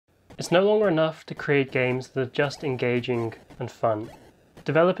It's no longer enough to create games that are just engaging and fun.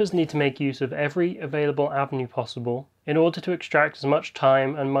 Developers need to make use of every available avenue possible in order to extract as much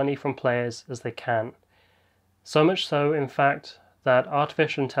time and money from players as they can. So much so, in fact, that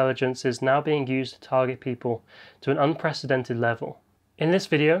artificial intelligence is now being used to target people to an unprecedented level. In this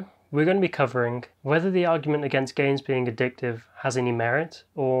video, we're going to be covering whether the argument against games being addictive has any merit,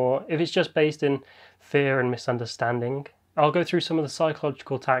 or if it's just based in fear and misunderstanding. I'll go through some of the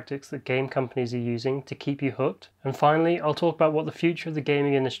psychological tactics that game companies are using to keep you hooked, and finally I'll talk about what the future of the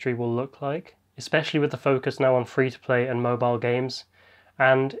gaming industry will look like, especially with the focus now on free-to-play and mobile games,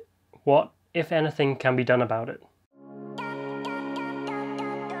 and what, if anything, can be done about it.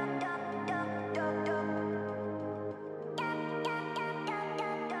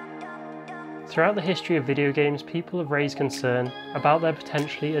 Throughout the history of video games, people have raised concern about their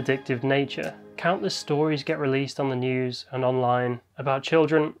potentially addictive nature. Countless stories get released on the news and online about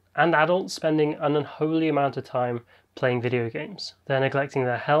children and adults spending an unholy amount of time playing video games. They're neglecting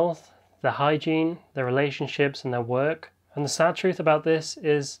their health, their hygiene, their relationships and their work. And the sad truth about this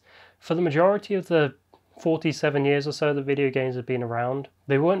is, for the majority of the 47 years or so that video games have been around,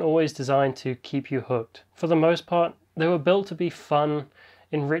 they weren't always designed to keep you hooked. For the most part, they were built to be fun,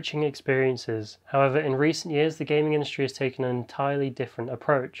 enriching experiences. However, in recent years, the gaming industry has taken an entirely different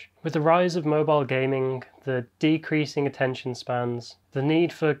approach. With the rise of mobile gaming, the decreasing attention spans, the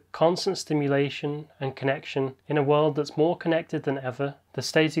need for constant stimulation and connection in a world that's more connected than ever, the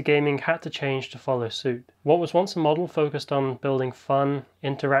state of gaming had to change to follow suit. What was once a model focused on building fun,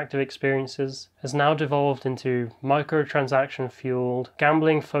 interactive experiences has now devolved into microtransaction-fueled,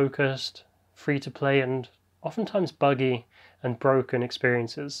 gambling-focused, free-to-play and oftentimes buggy and broken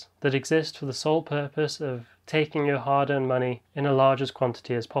experiences that exist for the sole purpose of taking your hard-earned money in a largest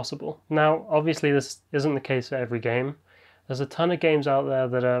quantity as possible. Now, obviously this isn't the case for every game. There's a ton of games out there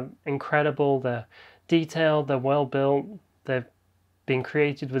that are incredible, they're detailed, they're well built, they've been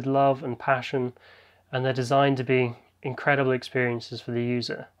created with love and passion, and they're designed to be incredible experiences for the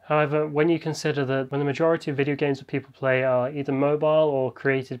user. However, when you consider that when the majority of video games that people play are either mobile or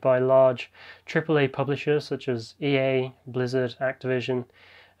created by large AAA publishers such as EA, Blizzard, Activision,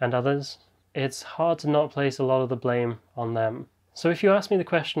 and others, it's hard to not place a lot of the blame on them. So if you ask me the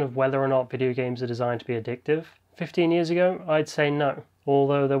question of whether or not video games are designed to be addictive, 15 years ago I'd say no,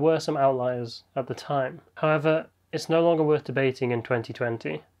 although there were some outliers at the time. However, it's no longer worth debating in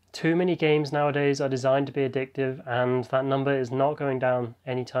 2020. Too many games nowadays are designed to be addictive, and that number is not going down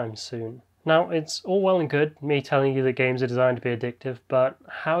anytime soon. Now, it's all well and good me telling you that games are designed to be addictive, but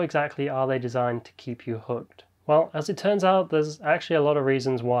how exactly are they designed to keep you hooked? Well, as it turns out, there's actually a lot of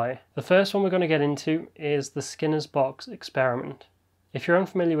reasons why. The first one we're going to get into is the Skinner's box experiment. If you're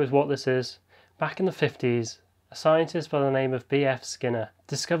unfamiliar with what this is, back in the 50s, a scientist by the name of B.F. Skinner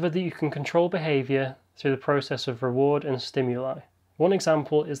discovered that you can control behavior through the process of reward and stimuli. One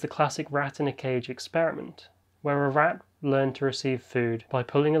example is the classic rat in a cage experiment, where a rat learned to receive food by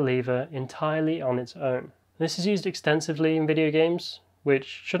pulling a lever entirely on its own. This is used extensively in video games, which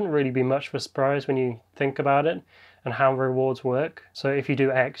shouldn't really be much of a surprise when you think about it and how rewards work. So if you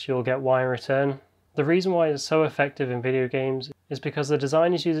do X, you'll get Y in return. The reason why it's so effective in video games is because the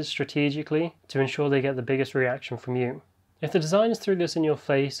designers use it strategically to ensure they get the biggest reaction from you. If the designers threw this in your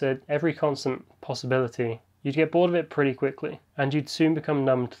face at every constant possibility, you'd get bored of it pretty quickly, and you'd soon become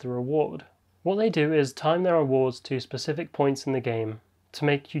numb to the reward. What they do is time their rewards to specific points in the game to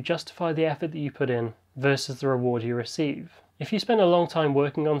make you justify the effort that you put in versus the reward you receive. If you spend a long time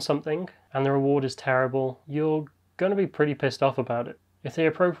working on something and the reward is terrible, you're going to be pretty pissed off about it. If they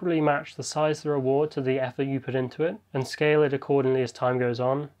appropriately match the size of the reward to the effort you put into it and scale it accordingly as time goes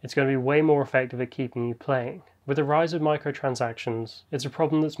on, it's going to be way more effective at keeping you playing. With the rise of microtransactions, it's a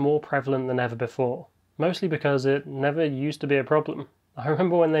problem that's more prevalent than ever before. Mostly because it never used to be a problem. I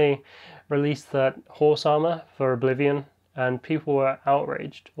remember when they released that horse armor for Oblivion and people were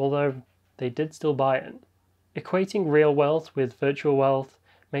outraged, although they did still buy it. Equating real wealth with virtual wealth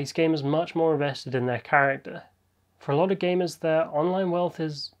makes gamers much more invested in their character. For a lot of gamers, their online wealth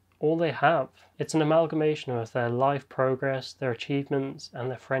is all they have. It's an amalgamation of their life progress, their achievements, and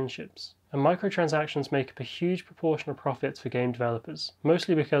their friendships. And microtransactions make up a huge proportion of profits for game developers,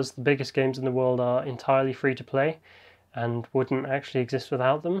 mostly because the biggest games in the world are entirely free to play and wouldn't actually exist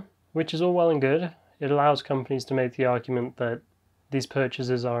without them, which is all well and good. It allows companies to make the argument that these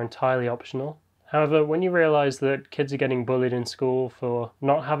purchases are entirely optional. However, when you realize that kids are getting bullied in school for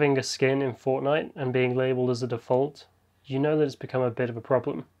not having a skin in Fortnite and being labeled as a default, you know that it's become a bit of a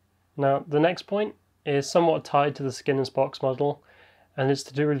problem. Now, the next point is somewhat tied to the Skinner's box model, and it's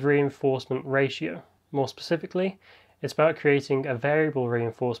to do with reinforcement ratio. More specifically, It's about creating a variable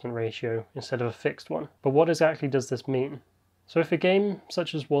reinforcement ratio instead of a fixed one. But what exactly does this mean? So if a game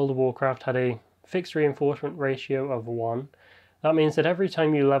such as World of Warcraft had a fixed reinforcement ratio of 1, that means that every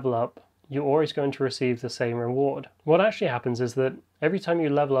time you level up, you're always going to receive the same reward. What actually happens is that every time you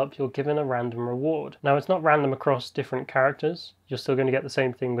level up, you're given a random reward. Now, it's not random across different characters. You're still going to get the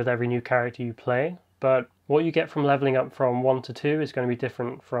same thing with every new character you play, but what you get from leveling up from 1 to 2 is going to be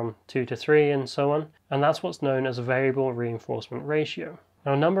different from 2 to 3 and so on, and that's what's known as a variable reinforcement ratio.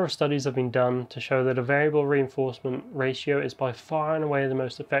 Now, a number of studies have been done to show that a variable reinforcement ratio is by far and away the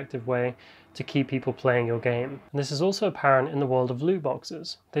most effective way to keep people playing your game. And this is also apparent in the world of loot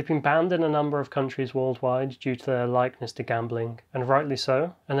boxes. They've been banned in a number of countries worldwide due to their likeness to gambling, and rightly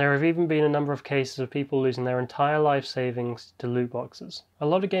so, and there have even been a number of cases of people losing their entire life savings to loot boxes. A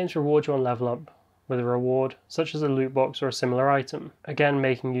lot of games reward you on level up with a reward, such as a loot box or a similar item, again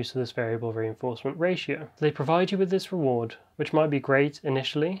making use of this variable reinforcement ratio. They provide you with this reward, which might be great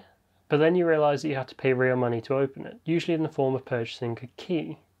initially, but then you realise that you have to pay real money to open it, usually in the form of purchasing a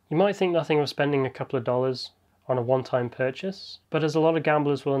key. You might think nothing of spending a couple of dollars on a one-time purchase, but as a lot of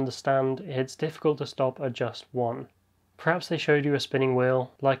gamblers will understand, it's difficult to stop at just one. Perhaps they showed you a spinning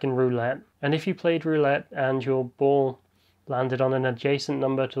wheel, like in roulette, and if you played roulette and your ball landed on an adjacent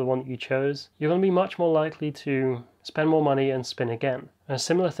number to the one that you chose, you're going to be much more likely to spend more money and spin again. And a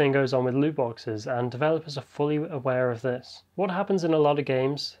similar thing goes on with loot boxes, and developers are fully aware of this. What happens in a lot of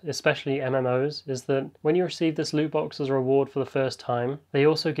games, especially MMOs, is that when you receive this loot box as a reward for the first time, they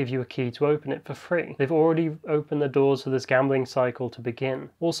also give you a key to open it for free. They've already opened the doors for this gambling cycle to begin.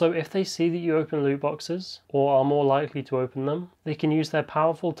 Also, if they see that you open loot boxes, or are more likely to open them, they can use their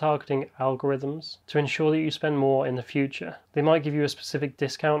powerful targeting algorithms to ensure that you spend more in the future. They might give you a specific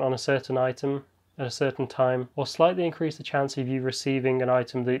discount on a certain item at a certain time, or slightly increase the chance of you receiving an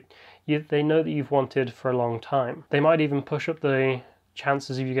item that they know that you've wanted for a long time. They might even push up the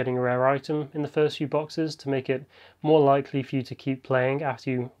chances of you getting a rare item in the first few boxes to make it more likely for you to keep playing after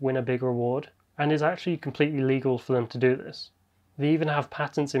you win a big reward, and it's actually completely legal for them to do this. They even have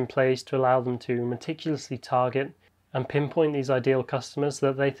patents in place to allow them to meticulously target and pinpoint these ideal customers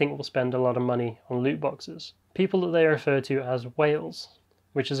that they think will spend a lot of money on loot boxes. People that they refer to as whales,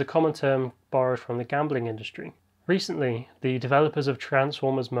 which is a common term borrowed from the gambling industry. Recently, the developers of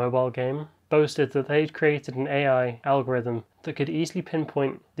Transformers mobile game boasted that they'd created an AI algorithm that could easily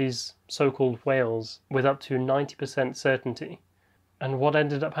pinpoint these so-called whales with up to 90% certainty. And what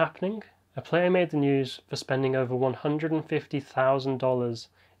ended up happening? A player made the news for spending over $150,000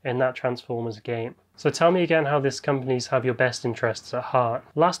 in that Transformers game. So tell me again how these companies have your best interests at heart.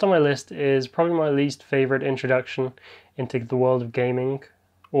 Last on my list is probably my least favorite introduction into the world of gaming,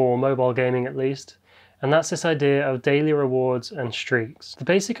 or mobile gaming at least, and that's this idea of daily rewards and streaks. The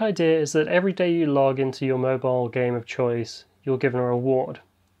basic idea is that every day you log into your mobile game of choice, you're given a reward,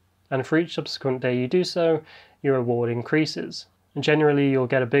 and for each subsequent day you do so, your reward increases. And generally you'll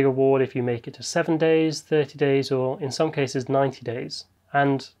get a big reward if you make it to 7 days, 30 days, or in some cases 90 days.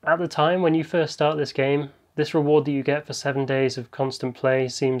 And at the time when you first start this game, this reward that you get for 7 days of constant play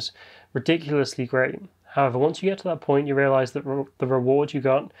seems ridiculously great. However, once you get to that point, you realise that the reward you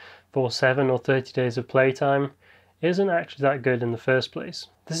got for 7 or 30 days of playtime isn't actually that good in the first place.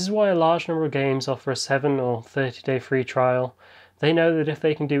 This is why a large number of games offer a 7 or 30-day free trial. They know that if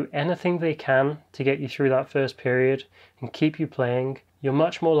they can do anything they can to get you through that first period and keep you playing, you're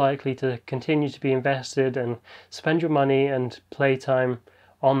much more likely to continue to be invested and spend your money and playtime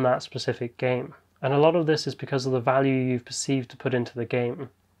on that specific game. And a lot of this is because of the value you've perceived to put into the game.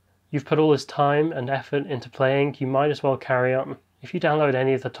 You've put all this time and effort into playing, you might as well carry on. If you download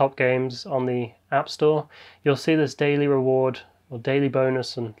any of the top games on the App Store, you'll see this daily reward or daily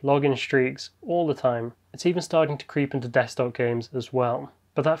bonus and login streaks all the time. It's even starting to creep into desktop games as well.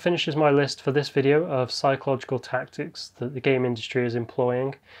 But that finishes my list for this video of psychological tactics that the game industry is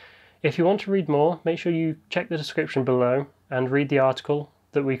employing. If you want to read more, make sure you check the description below and read the article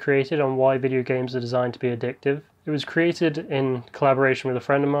that we created on why video games are designed to be addictive. It was created in collaboration with a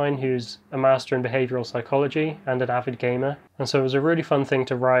friend of mine who's a master in behavioural psychology and an avid gamer, and so it was a really fun thing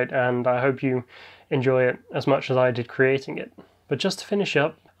to write, and I hope you enjoy it as much as I did creating it. But just to finish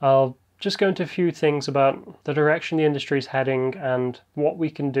up, I'll just go into a few things about the direction the industry is heading and what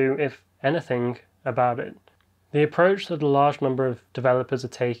we can do, if anything, about it. The approach that a large number of developers are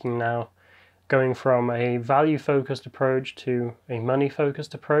taking now, going from a value-focused approach to a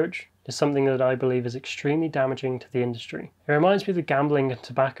money-focused approach, is something that I believe is extremely damaging to the industry. It reminds me of the gambling and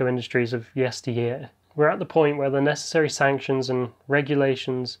tobacco industries of yesteryear. We're at the point where the necessary sanctions and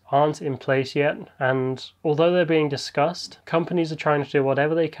regulations aren't in place yet, and although they're being discussed, companies are trying to do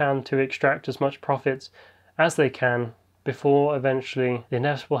whatever they can to extract as much profits as they can before eventually the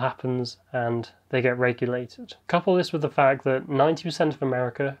inevitable happens and they get regulated. Couple this with the fact that 90% of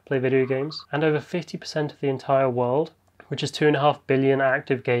America play video games and over 50% of the entire world, which is 2.5 billion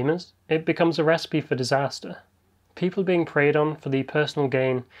active gamers, it becomes a recipe for disaster. People are being preyed on for the personal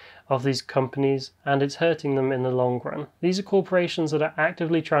gain of these companies, and it's hurting them in the long run. These are corporations that are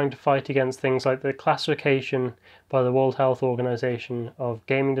actively trying to fight against things like the classification by the World Health Organization of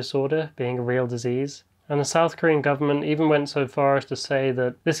gaming disorder being a real disease. And the South Korean government even went so far as to say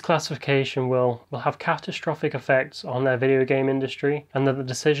that this classification will have catastrophic effects on their video game industry and that the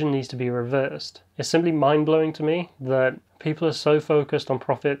decision needs to be reversed. It's simply mind-blowing to me that people are so focused on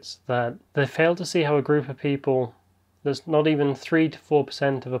profits that they fail to see how a group of people that's not even 3 to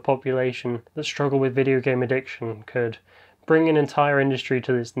 4% of a population that struggle with video game addiction could bring an entire industry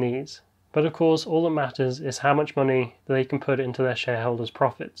to its knees. But of course, all that matters is how much money they can put into their shareholders'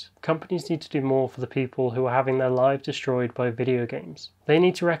 profits. Companies need to do more for the people who are having their lives destroyed by video games. They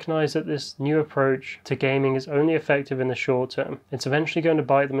need to recognize that this new approach to gaming is only effective in the short term. It's eventually going to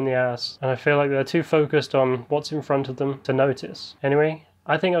bite them in the ass, and I feel like they're too focused on what's in front of them to notice. Anyway,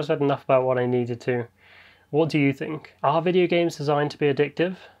 I think I've said enough about what I needed to. What do you think? Are video games designed to be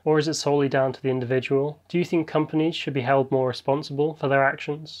addictive, or is it solely down to the individual? Do you think companies should be held more responsible for their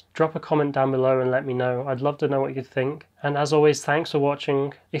actions? Drop a comment down below and let me know. I'd love to know what you think. And as always, thanks for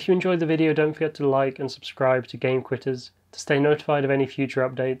watching. If you enjoyed the video, don't forget to like and subscribe to Game Quitters to stay notified of any future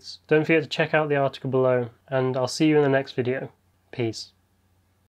updates. Don't forget to check out the article below, and I'll see you in the next video. Peace.